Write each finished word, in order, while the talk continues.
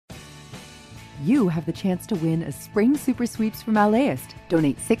you have the chance to win a spring super sweeps from LAist.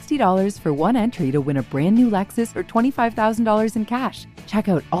 Donate $60 for one entry to win a brand new Lexus or $25,000 in cash. Check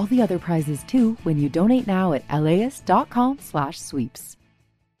out all the other prizes too when you donate now at laist.com/sweeps.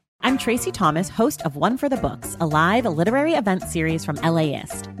 I'm Tracy Thomas, host of One for the Books, a live literary event series from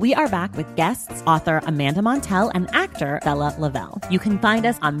LAist. We are back with guests, author Amanda Montell and actor Bella Lavelle. You can find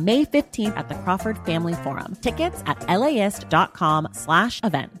us on May 15th at the Crawford Family Forum. Tickets at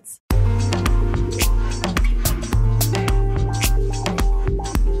laist.com/events.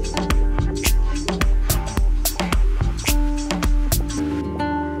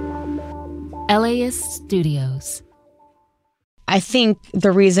 LAist Studios. I think the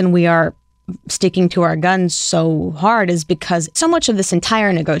reason we are sticking to our guns so hard is because so much of this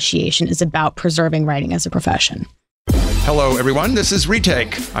entire negotiation is about preserving writing as a profession. Hello, everyone. This is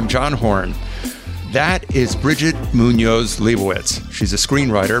Retake. I'm John Horn. That is Bridget Munoz-Leibowitz. She's a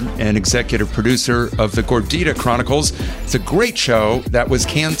screenwriter and executive producer of The Gordita Chronicles. It's a great show that was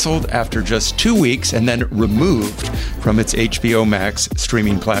canceled after just 2 weeks and then removed from its HBO Max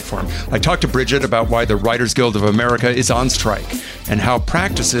streaming platform. I talked to Bridget about why the Writers Guild of America is on strike and how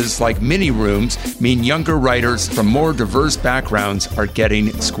practices like mini rooms mean younger writers from more diverse backgrounds are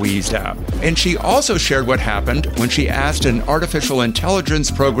getting squeezed out. And she also shared what happened when she asked an artificial intelligence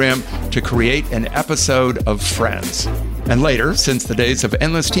program to create an episode of Friends. And later, since the days of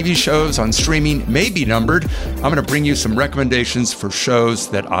endless TV shows on streaming may be numbered, I'm going to bring you some recommendations for shows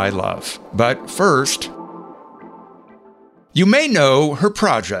that I love. But first, you may know her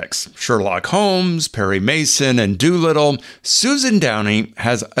projects, Sherlock Holmes, Perry Mason, and Doolittle. Susan Downey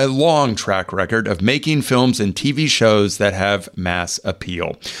has a long track record of making films and TV shows that have mass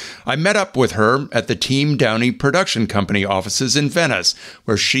appeal. I met up with her at the Team Downey production company offices in Venice,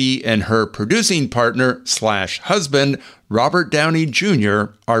 where she and her producing partner / husband, Robert Downey Jr.,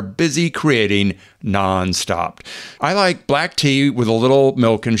 are busy creating nonstop. I like black tea with a little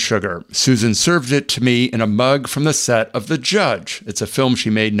milk and sugar. Susan served it to me in a mug from the set of The Judge. It's a film she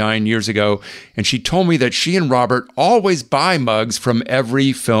made 9 years ago, and she told me that she and Robert always buy mugs from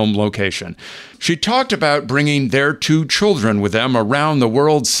every film location. She talked about bringing their 2 children with them around the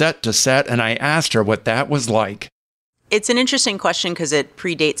world set to set, and I asked her what that was like. It's an interesting question because it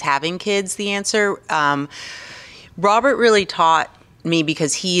predates having kids, the answer. Robert really taught me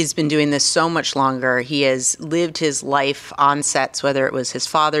because he has been doing this so much longer. He has lived his life on sets, whether it was his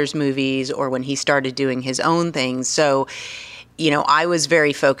father's movies or when he started doing his own things. So, I was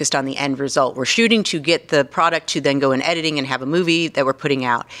very focused on the end result. We're shooting to get the product to then go in editing and have a movie that we're putting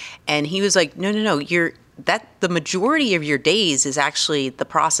out. And he was like, no, the majority of your days is actually the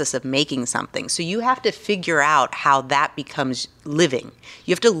process of making something. So you have to figure out how that becomes living.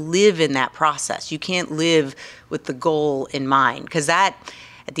 You have to live in that process. You can't live with the goal in mind, because that,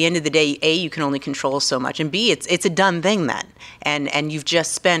 at the end of the day, A, you can only control so much, and B, it's a done thing then. And you've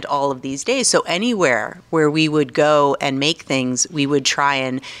just spent all of these days. So anywhere where we would go and make things, we would try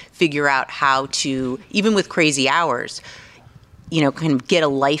and figure out how to, even with crazy hours, kind of get a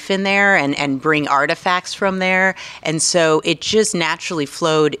life in there and bring artifacts from there. And so it just naturally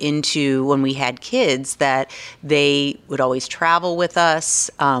flowed into when we had kids that they would always travel with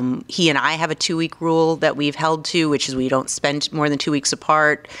us. He and I have a 2-week rule that we've held to, which is we don't spend more than 2 weeks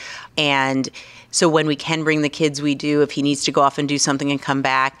apart. And so when we can bring the kids, we do. If he needs to go off and do something and come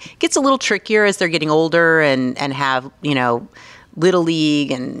back, it gets a little trickier as they're getting older and have, Little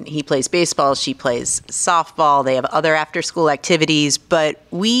League, and he plays baseball, she plays softball. They have other after-school activities, but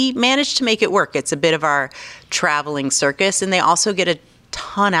we managed to make it work. It's a bit of our traveling circus, and they also get a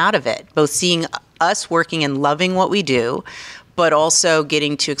ton out of it, both seeing us working and loving what we do, but also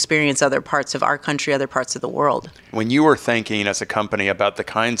getting to experience other parts of our country, other parts of the world. When you were thinking as a company about the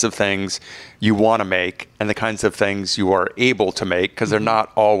kinds of things you want to make and the kinds of things you are able to make, because they're not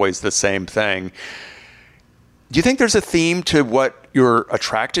always the same thing, do you think there's a theme to what you're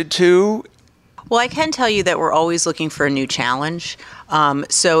attracted to? Well, I can tell you that we're always looking for a new challenge.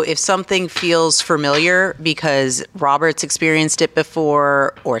 So if something feels familiar because Robert's experienced it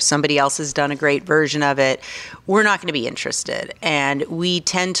before or somebody else has done a great version of it, we're not going to be interested. And we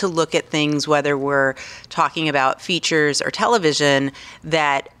tend to look at things, whether we're talking about features or television,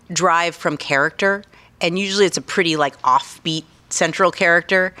 that drive from character. And usually it's a pretty offbeat central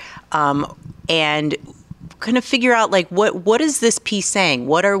character. And kind of figure out what is this piece saying?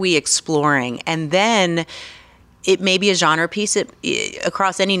 What are we exploring? And then it may be a genre piece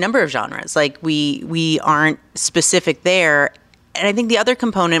across any number of genres. We aren't specific there. And I think the other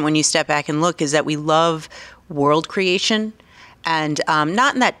component when you step back and look is that we love world creation. And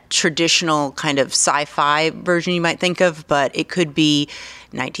not in that traditional kind of sci-fi version you might think of, but it could be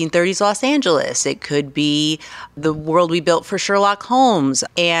 1930s Los Angeles. It could be the world we built for Sherlock Holmes.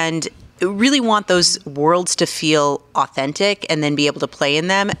 And I really want those worlds to feel authentic and then be able to play in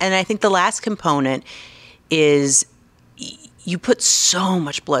them. And I think the last component is you put so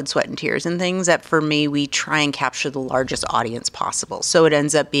much blood, sweat, and tears in things that for me, we try and capture the largest audience possible. So it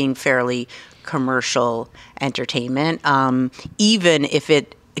ends up being fairly commercial entertainment, even if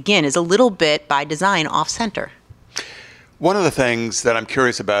it, again, is a little bit by design off-center. One of the things that I'm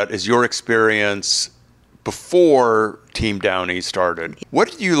curious about is your experience before Team Downey started.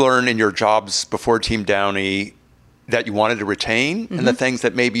 What did you learn in your jobs before Team Downey that you wanted to retain, and the things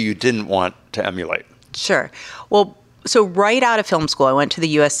that maybe you didn't want to emulate? Sure. Well, so right out of film school, I went to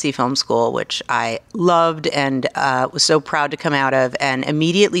the USC Film School, which I loved and was so proud to come out of, and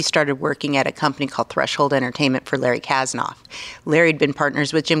immediately started working at a company called Threshold Entertainment for Larry Kasnoff. Larry had been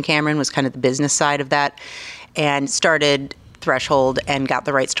partners with Jim Cameron, was kind of the business side of that, and started Threshold and got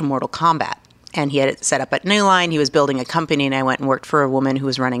the rights to Mortal Kombat. And he had it set up at New Line. He was building a company, and I went and worked for a woman who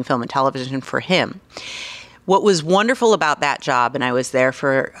was running film and television for him. What was wonderful about that job, and I was there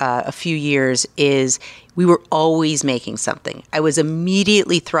for a few years, is we were always making something. I was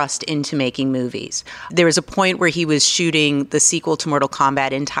immediately thrust into making movies. There was a point where he was shooting the sequel to Mortal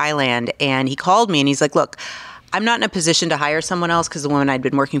Kombat in Thailand, and he called me and he's like, look, I'm not in a position to hire someone else because the woman I'd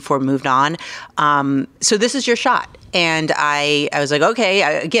been working for moved on. So this is your shot. And I was like, okay.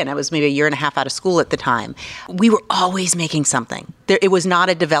 I was maybe a year and a half out of school at the time. We were always making something. It was not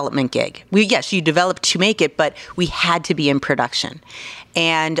a development gig. Yes, you developed to make it, but we had to be in production.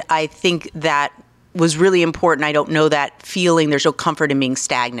 And I think that was really important. I don't know that feeling. There's no comfort in being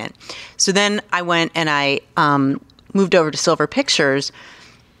stagnant. So then I went and I moved over to Silver Pictures.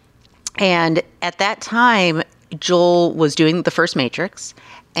 And at that time, Joel was doing the first Matrix,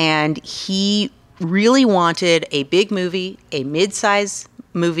 and he really wanted a big movie, a mid-size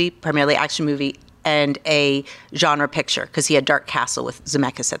movie, primarily action movie, and a genre picture, because he had Dark Castle with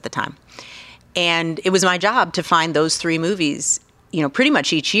Zemeckis at the time. And it was my job to find those three movies, pretty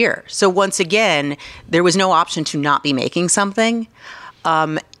much each year. So once again, there was no option to not be making something.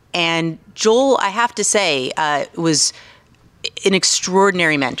 And Joel, I have to say, was an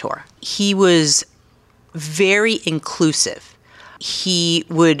extraordinary mentor. He was very inclusive. He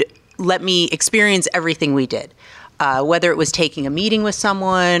would let me experience everything we did, whether it was taking a meeting with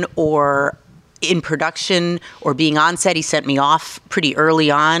someone or in production or being on set. He sent me off pretty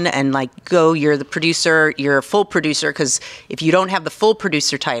early on and go, you're the producer, you're a full producer, because if you don't have the full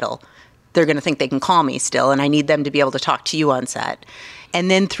producer title, they're going to think they can call me still, and I need them to be able to talk to you on set. And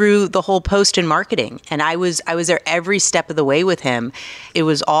then through the whole post and marketing. And I was there every step of the way with him. It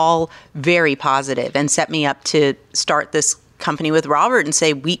was all very positive and set me up to start this company with Robert and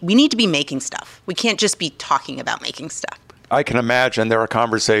say, we need to be making stuff. We can't just be talking about making stuff. I can imagine there are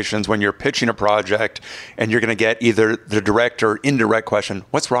conversations when you're pitching a project and you're going to get either the direct or indirect question,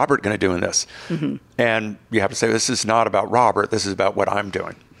 what's Robert going to do in this? Mm-hmm. And you have to say, this is not about Robert. This is about what I'm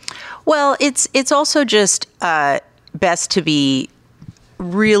doing. Well, it's also just best to be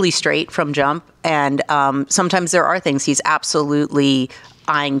really straight from jump. And sometimes there are things he's absolutely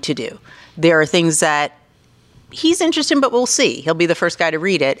eyeing to do. There are things that he's interested in, but we'll see. He'll be the first guy to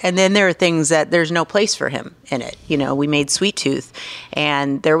read it. And then there are things that there's no place for him in it. We made Sweet Tooth,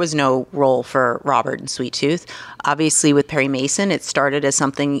 and there was no role for Robert in Sweet Tooth. Obviously, with Perry Mason, it started as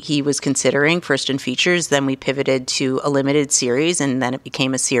something he was considering, first in features. Then we pivoted to a limited series, and then it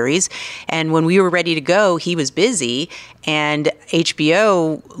became a series. And when we were ready to go, he was busy, and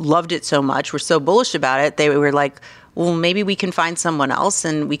HBO loved it so much. We're so bullish about it. They were like, well, maybe we can find someone else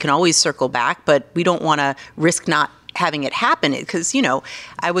and we can always circle back, but we don't want to risk not having it happen. Because,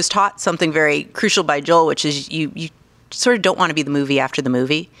 I was taught something very crucial by Joel, which is you sort of don't want to be the movie after the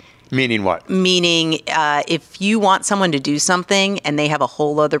movie. Meaning what? Meaning if you want someone to do something and they have a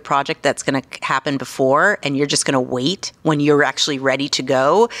whole other project that's going to happen before and you're just going to wait when you're actually ready to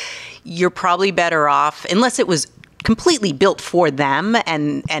go, you're probably better off, unless it was completely built for them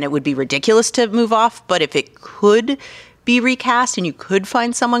and it would be ridiculous to move off. But if it could be recast and you could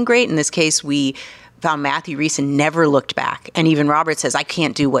find someone great, in this case, we found Matthew Rhys and never looked back. And even Robert says, I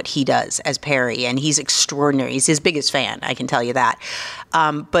can't do what he does as Perry. And he's extraordinary. He's his biggest fan, I can tell you that.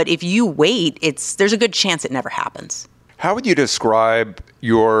 But if you wait, there's a good chance it never happens. How would you describe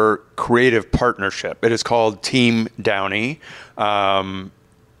your creative partnership? It is called Team Downey. I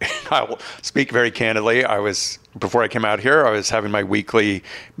will speak very candidly. Before I came out here, I was having my weekly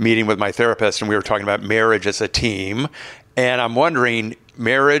meeting with my therapist, and we were talking about marriage as a team. And I'm wondering,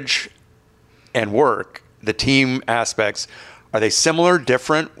 marriage and work, the team aspects, Are they similar,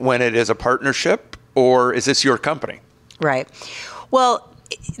 different when it is a partnership, or is this your company? Right. Well,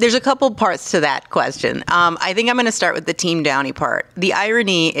 there's a couple parts to that question. I think I'm going to start with the Team Downey part. The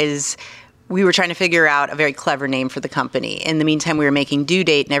irony is we were trying to figure out a very clever name for the company. In the meantime, we were making Due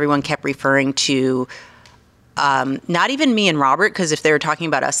Date, and everyone kept referring to not even me and Robert, because if they were talking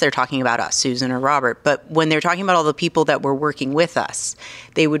about us, they're talking about us, Susan or Robert. But when they're talking about all the people that were working with us,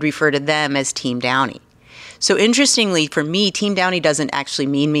 they would refer to them as Team Downey. So interestingly, for me, Team Downey doesn't actually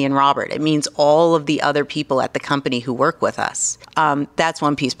mean me and Robert. It means all of the other people at the company who work with us. That's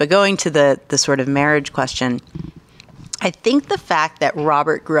one piece. But going to the sort of marriage question, I think the fact that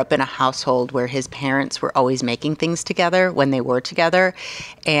Robert grew up in a household where his parents were always making things together when they were together,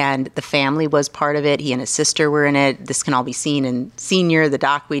 and the family was part of it. He and his sister were in it. This can all be seen in Senior, the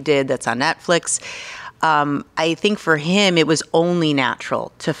doc we did that's on Netflix. I think for him, it was only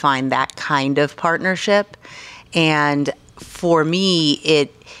natural to find that kind of partnership. And for me,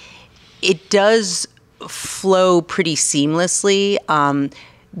 it does flow pretty seamlessly.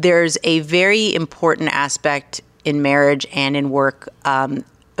 There's a very important aspect in marriage and in work of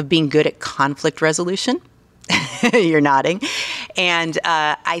being good at conflict resolution. You're nodding. And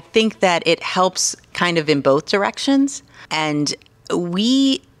I think that it helps kind of in both directions. And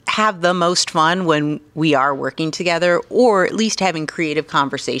we have the most fun when we are working together, or at least having creative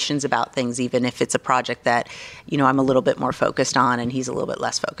conversations about things, even if it's a project that, I'm a little bit more focused on and he's a little bit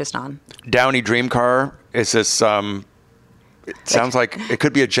less focused on. Downey Dream Car, is this, it sounds like it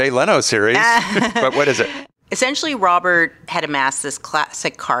could be a Jay Leno series, but what is it? Essentially, Robert had amassed this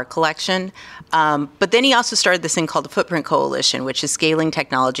classic car collection, but then he also started this thing called the Footprint Coalition, which is scaling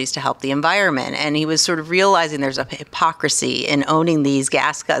technologies to help the environment. And he was sort of realizing there's a hypocrisy in owning these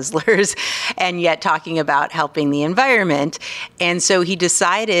gas guzzlers and yet talking about helping the environment. And so he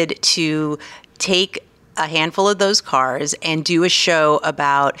decided to take a handful of those cars and do a show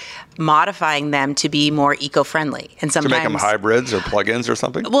about modifying them to be more eco-friendly. And sometimes, to make them hybrids or plug-ins or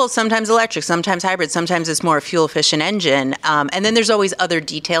something? Well, sometimes electric, sometimes hybrid, sometimes it's more a fuel-efficient engine. And then there's always other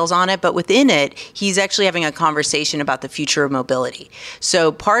details on it. But within it, he's actually having a conversation about the future of mobility.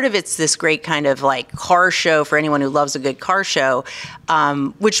 So part of it's this great kind of like car show for anyone who loves a good car show,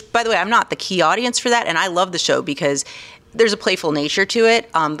 which, by the way, I'm not the key audience for that. And I love the show because there's a playful nature to it.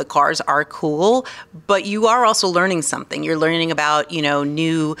 The cars are cool, but you are also learning something. You're learning about,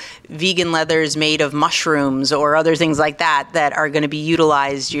 new vegan leathers made of mushrooms or other things like that are going to be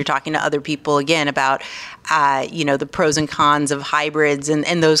utilized. You're talking to other people again about, the pros and cons of hybrids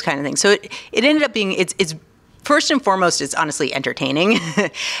and those kind of things. So it ended up being, it's first and foremost, it's honestly entertaining.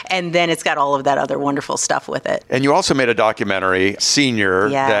 And then it's got all of that other wonderful stuff with it. And you also made a documentary, Senior,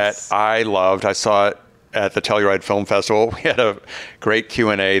 Yes. that I loved. I saw it at the Telluride Film Festival. We had a great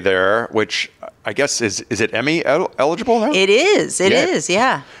Q&A there, which I guess is it Emmy eligible now? It is. It is.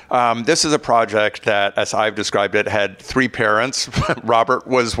 Yeah. This is a project that, as I've described it, had three parents. Robert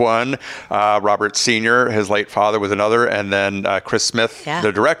was one, Robert Sr., his late father was another, and then Chris Smith,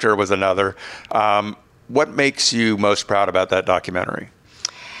 the director, was another. What makes you most proud about that documentary?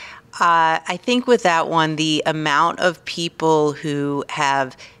 I think with that one, the amount of people who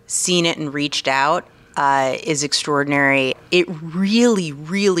have seen it and reached out is extraordinary. It really,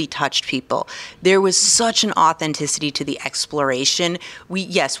 really touched people. There was such an authenticity to the exploration.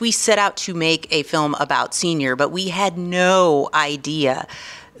 We set out to make a film about Senior, but we had no idea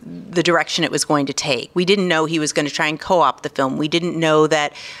the direction it was going to take. We didn't know he was going to try and co-opt the film. We didn't know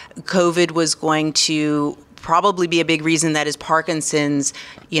that COVID was going to probably be a big reason that his Parkinson's,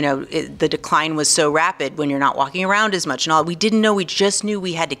 the decline was so rapid when you're not walking around as much and all. We didn't know. We just knew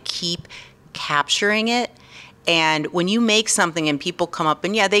we had to keep capturing it. And when you make something and people come up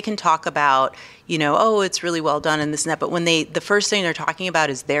and they can talk about, it's really well done and this and that, but when the first thing they're talking about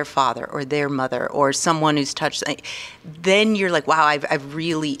is their father or their mother or someone who's touched, then you're like, wow, I've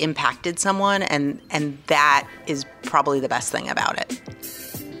really impacted someone, and that is probably the best thing about it.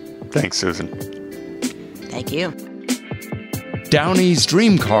 Thanks, Susan. Thank you. Downey's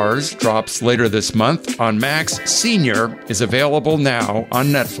Dream Cars drops later this month on Max. Senior is available now on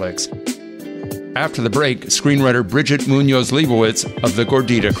Netflix. After the break, screenwriter Bridget Munoz-Leibowitz of the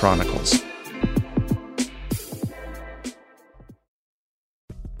Gordita Chronicles.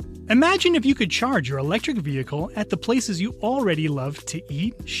 Imagine if you could charge your electric vehicle at the places you already love to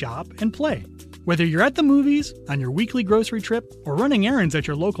eat, shop, and play. Whether you're at the movies, on your weekly grocery trip, or running errands at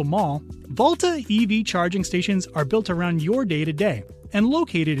your local mall, Volta EV charging stations are built around your day-to-day and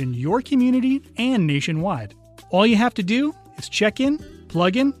located in your community and nationwide. All you have to do is check in,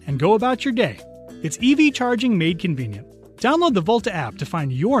 plug in, and go about your day. It's EV charging made convenient. Download the Volta app to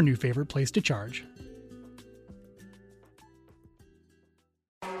find your new favorite place to charge.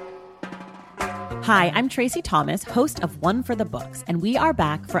 Hi, I'm Tracy Thomas, host of One for the Books, and we are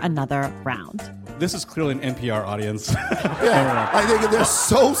back for another round. This is clearly an NPR audience. Yeah, I think they're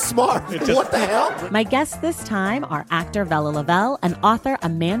so smart. What the hell? My guests this time are actor Bella Lavelle and author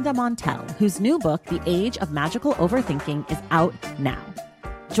Amanda Montell, whose new book, The Age of Magical Overthinking, is out now.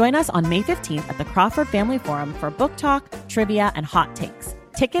 Join us on May 15th at the Crawford Family Forum for book talk, trivia, and hot takes.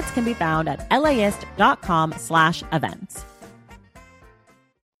 Tickets can be found at laist.com/events.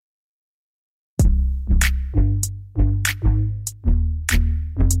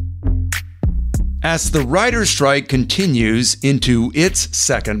 As the writer's strike continues into its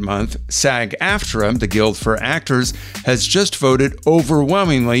second month, SAG-AFTRA, the Guild for Actors, has just voted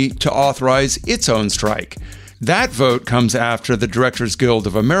overwhelmingly to authorize its own strike. That vote comes after the Directors Guild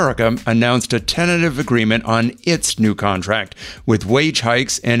of America announced a tentative agreement on its new contract, with wage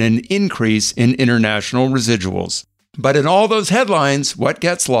hikes and an increase in international residuals. But in all those headlines, what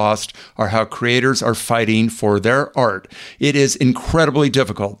gets lost are how creators are fighting for their art. It is incredibly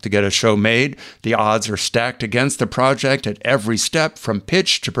difficult to get a show made. The odds are stacked against the project at every step, from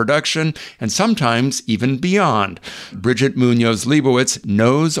pitch to production, and sometimes even beyond. Bridget Munoz-Leibowitz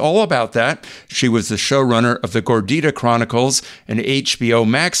knows all about that. She was the showrunner of the Gordita Chronicles, an HBO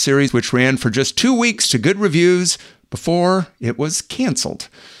Max series which ran for just 2 weeks to good reviews before it was canceled.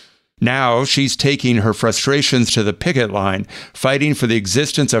 Now she's taking her frustrations to the picket line, fighting for the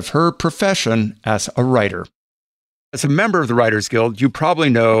existence of her profession as a writer. As a member of the Writers Guild, you probably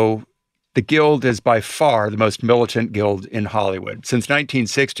know the Guild is by far the most militant guild in Hollywood. Since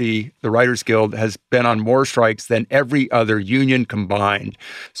 1960, the Writers Guild has been on more strikes than every other union combined.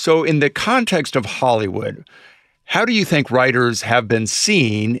 So in the context of Hollywood, how do you think writers have been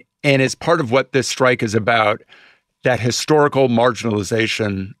seen, and is part of what this strike is about, that historical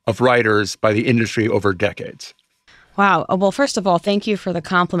marginalization of writers by the industry over decades? Wow. Well, first of all, thank you for the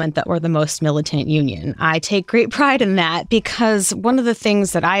compliment that we're the most militant union. I take great pride in that, because one of the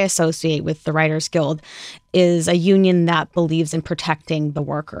things that I associate with the Writers Guild is a union that believes in protecting the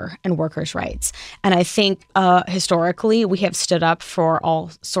worker and workers' rights. And I think historically, we have stood up for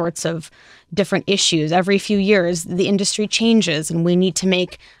all sorts of different issues. Every few years, the industry changes and we need to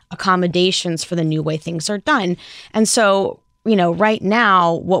make accommodations for the new way things are done. And so, right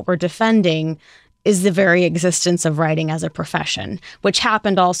now, what we're defending is the very existence of writing as a profession, which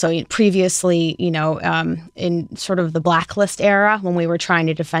happened also previously, in sort of the blacklist era when we were trying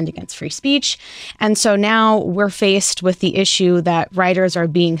to defend against free speech. And so now we're faced with the issue that writers are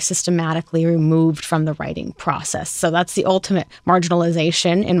being systematically removed from the writing process. So that's the ultimate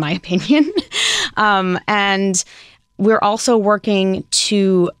marginalization, in my opinion. And we're also working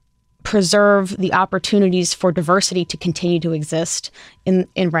to preserve the opportunities for diversity to continue to exist in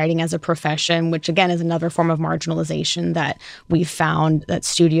writing as a profession, which again is another form of marginalization that we've found that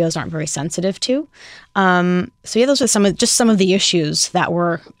studios aren't very sensitive to. So yeah, those are some of the issues that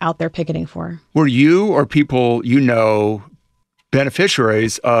we're out there picketing for. Were you or people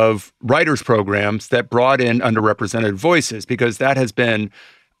beneficiaries of writers' programs that brought in underrepresented voices? Because that has been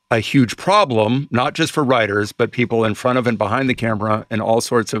a huge problem, not just for writers, but people in front of and behind the camera in all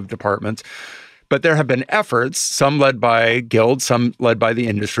sorts of departments. But there have been efforts, some led by guilds, some led by the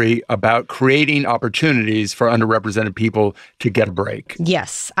industry, about creating opportunities for underrepresented people to get a break.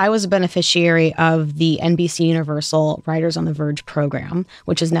 Yes, I was a beneficiary of the NBC Universal Writers on the Verge program,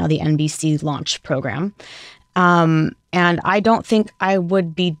 which is now the NBC Launch program. And I don't think I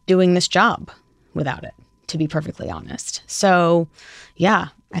would be doing this job without it, to be perfectly honest. So, yeah,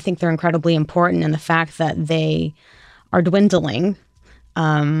 I think they're incredibly important, and the fact that they are dwindling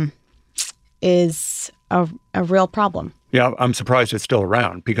is a real problem. Yeah, I'm surprised it's still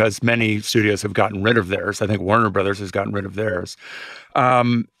around, because many studios have gotten rid of theirs. I think Warner Brothers has gotten rid of theirs.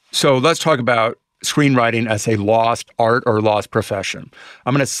 So let's talk about screenwriting as a lost art or lost profession.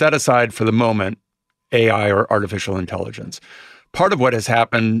 I'm going to set aside for the moment AI or artificial intelligence. Part of what has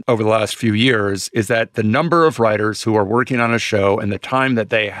happened over the last few years is that the number of writers who are working on a show and the time that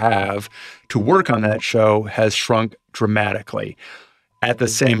they have to work on that show has shrunk dramatically. At the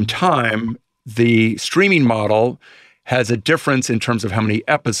same time, the streaming model has a difference in terms of how many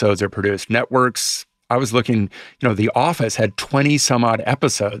episodes are produced. Networks, I was looking, The Office had 20 some odd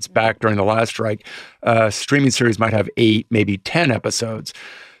episodes back during the last strike. Streaming series might have 8, maybe 10 episodes.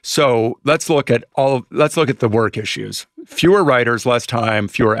 So let's look at the work issues. Fewer writers, less time,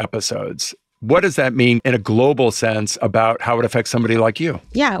 fewer episodes. What does that mean in a global sense about how it affects somebody like you?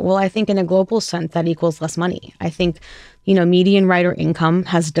 Yeah, well, I think in a global sense, that equals less money. I think, median writer income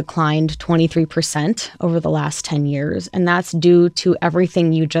has declined 23% over the last 10 years, and that's due to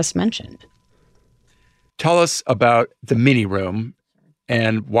everything you just mentioned. Tell us about the mini room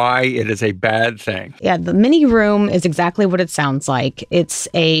and why it is a bad thing. Yeah, the mini room is exactly what it sounds like. It's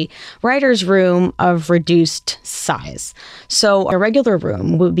a writer's room of reduced size. So a regular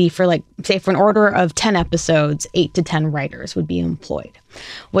room would be for say for an order of 10 episodes, 8 to 10 writers would be employed.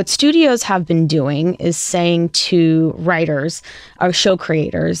 What studios have been doing is saying to writers or show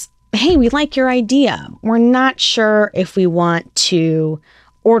creators, hey, we like your idea. We're not sure if we want to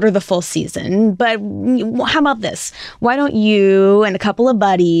order the full season, but how about this? Why don't you and a couple of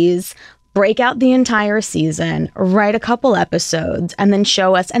buddies break out the entire season, write a couple episodes, and then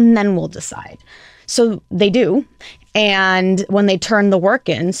show us, and then we'll decide. So they do. And when they turn the work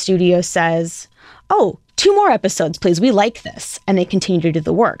in, studio says, oh, 2 more episodes, please. We like this. And they continue to do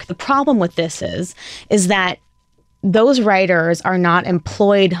the work. The problem with this is that those writers are not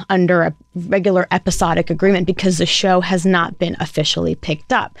employed under a regular episodic agreement because the show has not been officially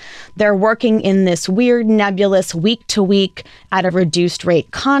picked up. They're working in this weird, nebulous, week-to-week at a reduced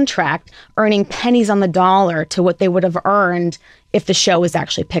rate contract, earning pennies on the dollar to what they would have earned if the show was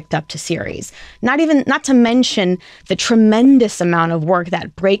actually picked up to series. Not to mention the tremendous amount of work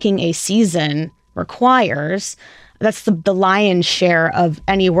that breaking a season requires. That's the lion's share of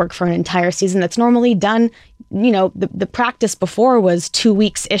any work for an entire season that's normally done. The practice before was 2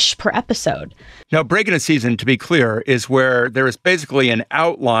 weeks-ish per episode. Now, breaking a season, to be clear, is where there is basically an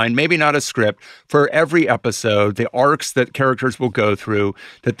outline, maybe not a script, for every episode, the arcs that characters will go through,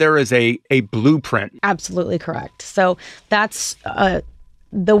 that there is a blueprint. Absolutely correct. So that's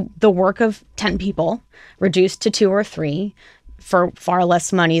the work of 10 people reduced to 2 or 3 for far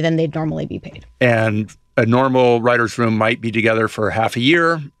less money than they'd normally be paid. And a normal writer's room might be together for half a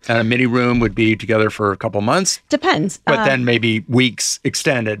year, and a mini room would be together for a couple months. Depends. But then maybe weeks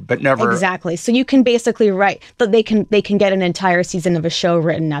extended, but never. Exactly. So you can basically write, but they can get an entire season of a show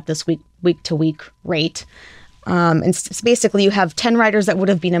written at this week to week rate. And basically you have 10 writers that would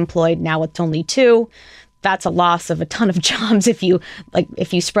have been employed. Now it's only 2. That's a loss of a ton of jobs if you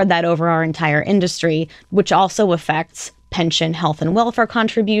spread that over our entire industry, which also affects pension, health, and welfare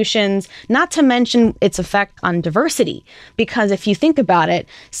contributions, not to mention its effect on diversity. Because if you think about it,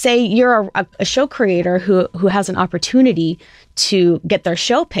 say you're a show creator who has an opportunity to get their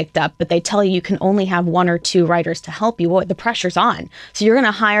show picked up, but they tell you can only have 1 or 2 writers to help you. Well, the pressure's on. So you're going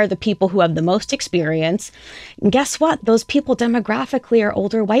to hire the people who have the most experience. And guess what? Those people demographically are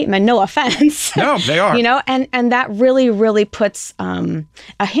older white men. No offense. No, they are. And that really, really puts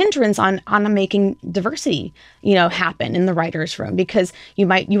a hindrance on making diversity, happen in the writer's room, because you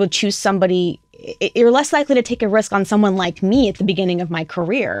would choose somebody. You're less likely to take a risk on someone like me at the beginning of my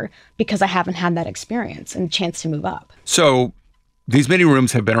career because I haven't had that experience and chance to move up. So these mini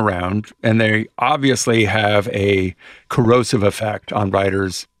rooms have been around, and they obviously have a corrosive effect on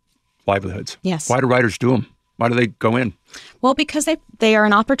writers' livelihoods. Yes. Why do writers do them? Why do they go in? Well, because they are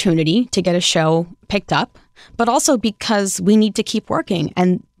an opportunity to get a show picked up, but also because we need to keep working.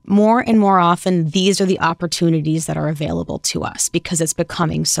 And more and more often, these are the opportunities that are available to us because it's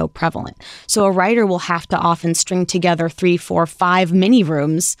becoming so prevalent. So a writer will have to often string together 3, 4, 5 mini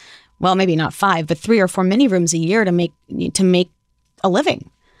rooms. Well, maybe not 5, but 3 or 4 mini rooms a year to make a living.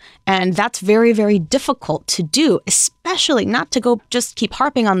 And that's very, very difficult to do, especially not to go just keep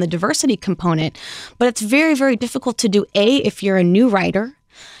harping on the diversity component, but it's very, very difficult to do, if you're a new writer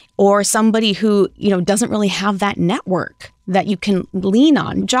or somebody who, doesn't really have that network that you can lean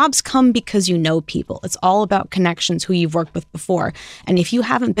on. Jobs come because you know people. It's all about connections, who you've worked with before. And if you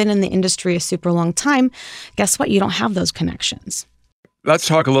haven't been in the industry a super long time, guess what? You don't have those connections. Let's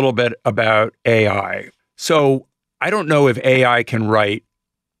talk a little bit about AI. So I don't know if AI can write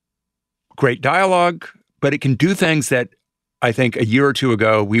great dialogue, but it can do things that I think a year or 2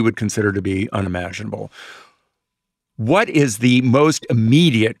 ago we would consider to be unimaginable. What is the most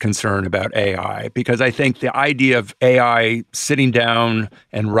immediate concern about AI? Because I think the idea of AI sitting down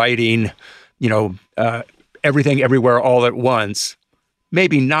and writing, everything everywhere all at once,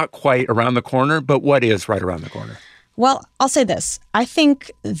 maybe not quite around the corner, but what is right around the corner? Well, I'll say this. I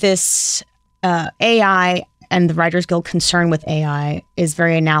think this AI and the Writers Guild concern with AI is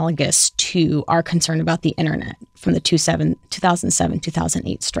very analogous to our concern about the internet from the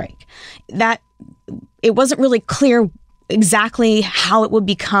 2007-2008 strike. That it wasn't really clear exactly how it would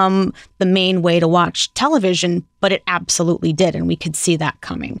become the main way to watch television, but it absolutely did, and we could see that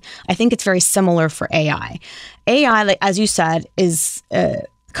coming. I think it's very similar for AI. AI, as you said, is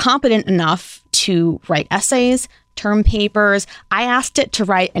competent enough to write essays, term papers. I asked it to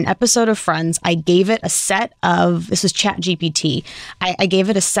write an episode of Friends. I gave it a set of, this is ChatGPT. I gave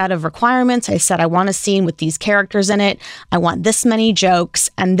it a set of requirements. I said, I want a scene with these characters in it. I want this many jokes,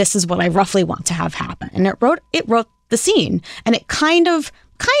 and this is what I roughly want to have happen. And it wrote the scene. And it kind of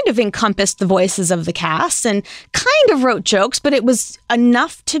encompassed the voices of the cast and kind of wrote jokes, but it was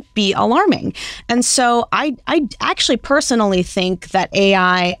enough to be alarming. And so I actually personally think that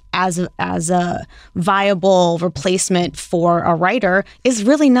AI as a viable replacement for a writer is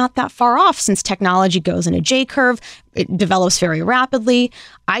really not that far off, since technology goes in a J curve. It develops very rapidly.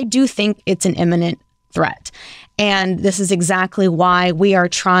 I do think it's an imminent threat. And this is exactly why we are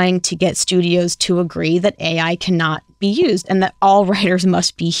trying to get studios to agree that AI cannot be used and that all writers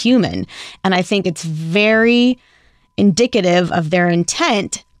must be human. And I think it's very indicative of their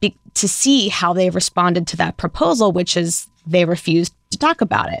intent to see how they responded to that proposal, which is they refused to talk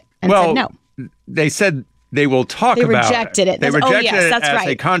about it and said no. They said they will talk about it. They rejected it. They rejected it that's as right.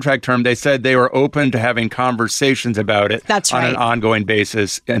 a contract term. They said they were open to having conversations about it on an ongoing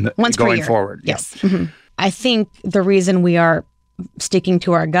basis and going forward. Yes. Yeah. Mm-hmm. I think the reason we are sticking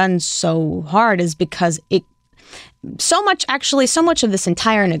to our guns so hard is because so much of this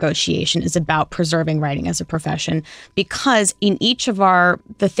entire negotiation is about preserving writing as a profession, because in each of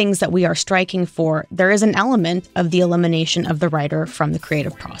the things that we are striking for, there is an element of the elimination of the writer from the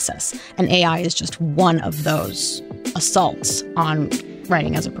creative process. And AI is just one of those assaults on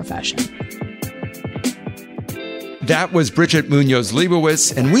writing as a profession. That was Bridget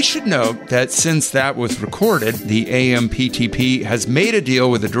Munoz-Leibowitz, and we should note that since that was recorded, the AMPTP has made a deal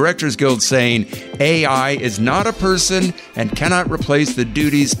with the Directors Guild saying AI is not a person and cannot replace the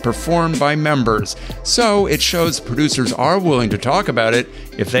duties performed by members. So it shows producers are willing to talk about it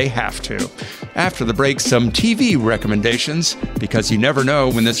if they have to. After the break, some TV recommendations, because you never know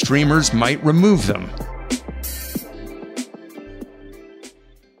when the streamers might remove them.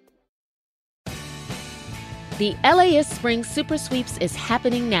 The LAist Spring Super Sweeps is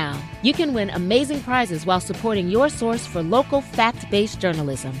happening now. You can win amazing prizes while supporting your source for local fact-based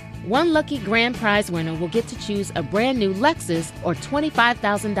journalism. One lucky grand prize winner will get to choose a brand new Lexus or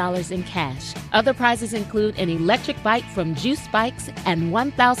 $25,000 in cash. Other prizes include an electric bike from Juice Bikes and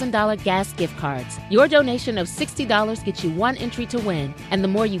 $1,000 gas gift cards. Your donation of $60 gets you one entry to win, and the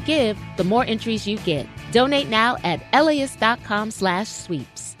more you give, the more entries you get. Donate now at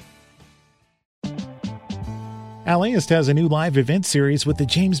LAist.com/sweeps. LAist has a new live event series with the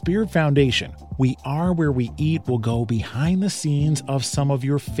James Beard Foundation. We Are Where We Eat will go behind the scenes of some of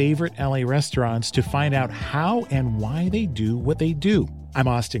your favorite LA restaurants to find out how and why they do what they do. I'm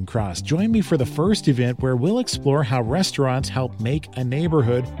Austin Cross. Join me for the first event where we'll explore how restaurants help make a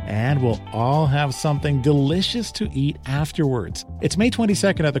neighborhood, and we'll all have something delicious to eat afterwards. It's May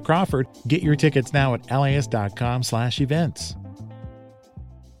 22nd at the Crawford. Get your tickets now at LAist.com/events.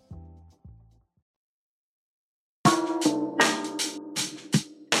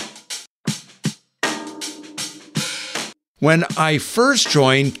 When I first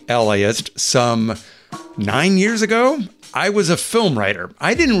joined LAist some 9 years ago, I was a film writer.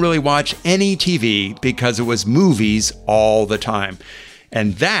 I didn't really watch any TV because it was movies all the time.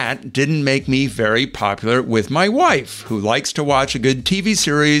 And that didn't make me very popular with my wife, who likes to watch a good TV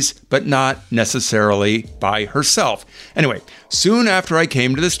series, but not necessarily by herself. Anyway, soon after I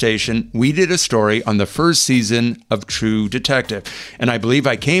came to the station, we did a story on the first season of True Detective. And I believe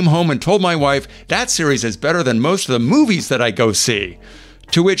I came home and told my wife, that series is better than most of the movies that I go see.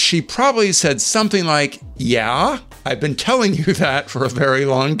 To which she probably said something like, yeah, I've been telling you that for a very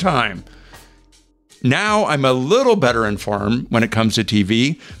long time. Now I'm a little better informed when it comes to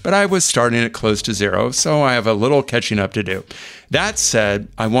TV, but I was starting at close to zero, so I have a little catching up to do. That said,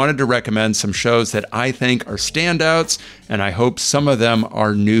 I wanted to recommend some shows that I think are standouts, and I hope some of them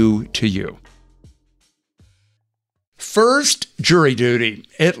are new to you. First, Jury Duty.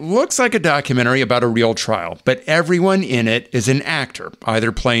 It looks like a documentary about a real trial, but everyone in it is an actor,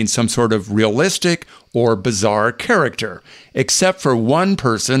 either playing some sort of realistic or bizarre character, except for one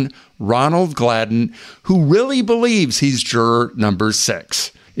person, Ronald Gladden, who really believes he's juror number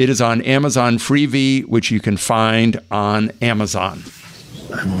 6. It is on Amazon Freevee, which you can find on Amazon.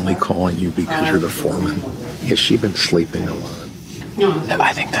 I'm only calling you because you're the foreman. Has she been sleeping a lot?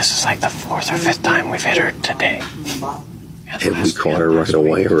 I think this is like the 4th or 5th time we've hit her today. Have we caught her right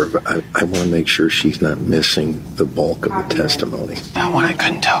away, or I want to make sure she's not missing the bulk of the testimony? That one I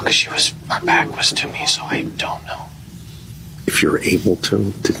couldn't tell because her back was to me, so I don't know. If you're able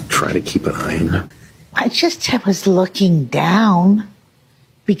to try to keep an eye on her. I was looking down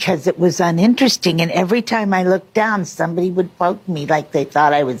because it was uninteresting, and every time I looked down, somebody would poke me like they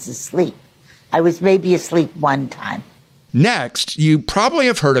thought I was asleep. I was maybe asleep one time. Next, you probably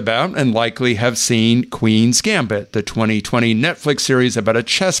have heard about and likely have seen Queen's Gambit, the 2020 Netflix series about a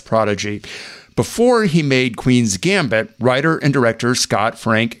chess prodigy. Before he made Queen's Gambit, writer and director Scott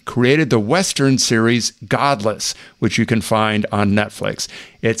Frank created the Western series Godless, which you can find on Netflix.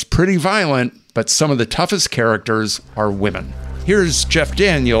 It's pretty violent, but some of the toughest characters are women. Here's Jeff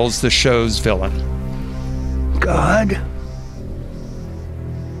Daniels, the show's villain. God?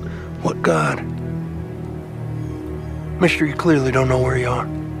 What God? Mister, you clearly don't know where you are.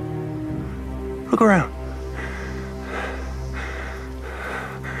 Look around.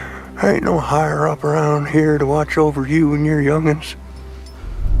 There ain't no higher up around here to watch over you and your young'uns.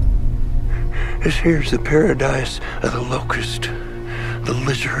 This here's the paradise of the locust, the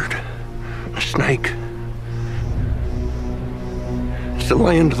lizard, the snake. It's the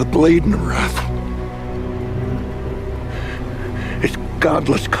land of the blade and the rifle. It's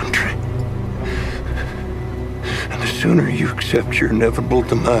godless country. And the sooner you accept your inevitable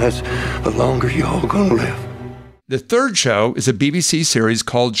demise, the longer you all gonna live. The third show is a BBC series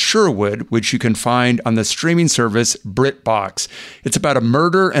called Sherwood, which you can find on the streaming service BritBox. It's about a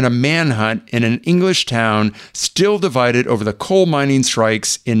murder and a manhunt in an English town still divided over the coal mining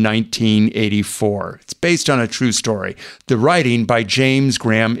strikes in 1984. It's based on a true story. The writing by James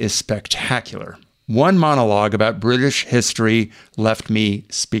Graham is spectacular. One monologue about British history left me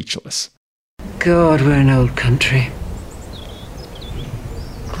speechless. God, we're an old country.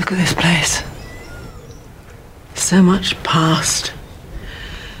 Look at this place. So much past.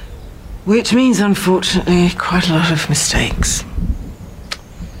 Which means, unfortunately, quite a lot of mistakes.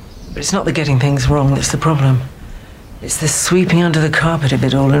 But it's not the getting things wrong that's the problem. It's the sweeping under the carpet of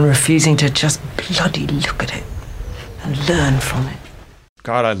it all and refusing to just bloody look at it and learn from it.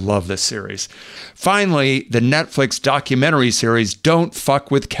 God, I love this series. Finally, the Netflix documentary series Don't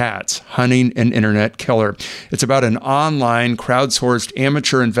Fuck with Cats, Hunting an Internet Killer. It's about an online crowdsourced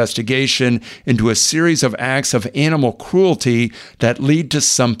amateur investigation into a series of acts of animal cruelty that lead to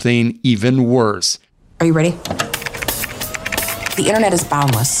something even worse. Are you ready? The internet is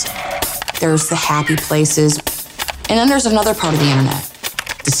boundless. There's the happy places, and then there's another part of the internet,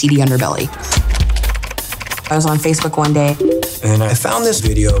 the seedy underbelly. I was on Facebook one day, and I found this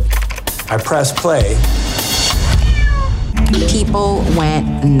video. I pressed play. People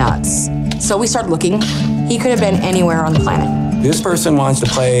went nuts. So we started looking. He could have been anywhere on the planet. This person wants to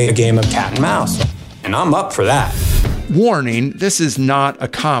play a game of cat and mouse, and I'm up for that. Warning, this is not a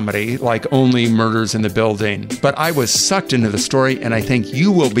comedy like Only Murders in the Building, but I was sucked into the story, and I think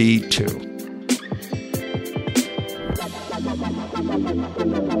you will be too.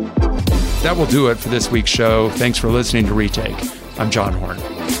 That will do it for this week's show. Thanks for listening to Retake. I'm John Horn.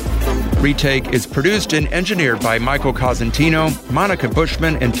 Retake is produced and engineered by Michael Cosentino, Monica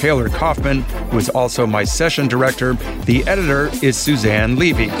Bushman, and Taylor Kaufman, who is also my session director. The editor is Suzanne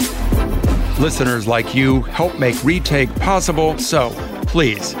Levy. Listeners like you help make Retake possible, so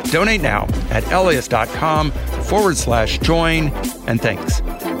please donate now at elias.com/join, and thanks.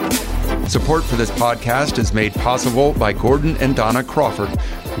 Support for this podcast is made possible by Gordon and Donna Crawford,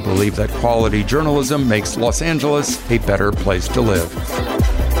 who believe that quality journalism makes Los Angeles a better place to live.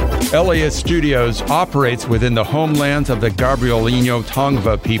 Elias Studios operates within the homelands of the Gabrielino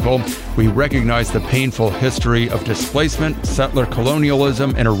Tongva people. We recognize the painful history of displacement, settler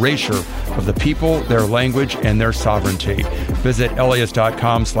colonialism, and erasure of the people, their language, and their sovereignty. Visit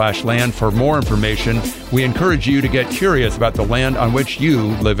elias.com/land for more information. We encourage you to get curious about the land on which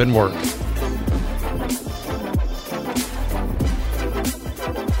you live and work.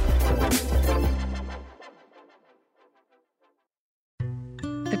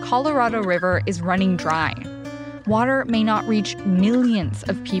 The Colorado River is running dry. Water may not reach millions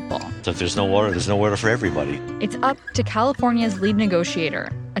of people. So if there's no water for everybody. It's up to California's lead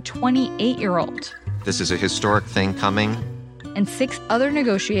negotiator, a 28-year-old. This is a historic thing coming. And 6 other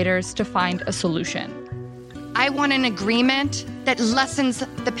negotiators to find a solution. I want an agreement that lessens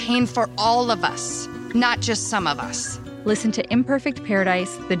the pain for all of us, not just some of us. Listen to Imperfect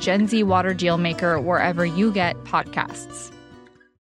Paradise, the Gen Z water deal maker, wherever you get podcasts.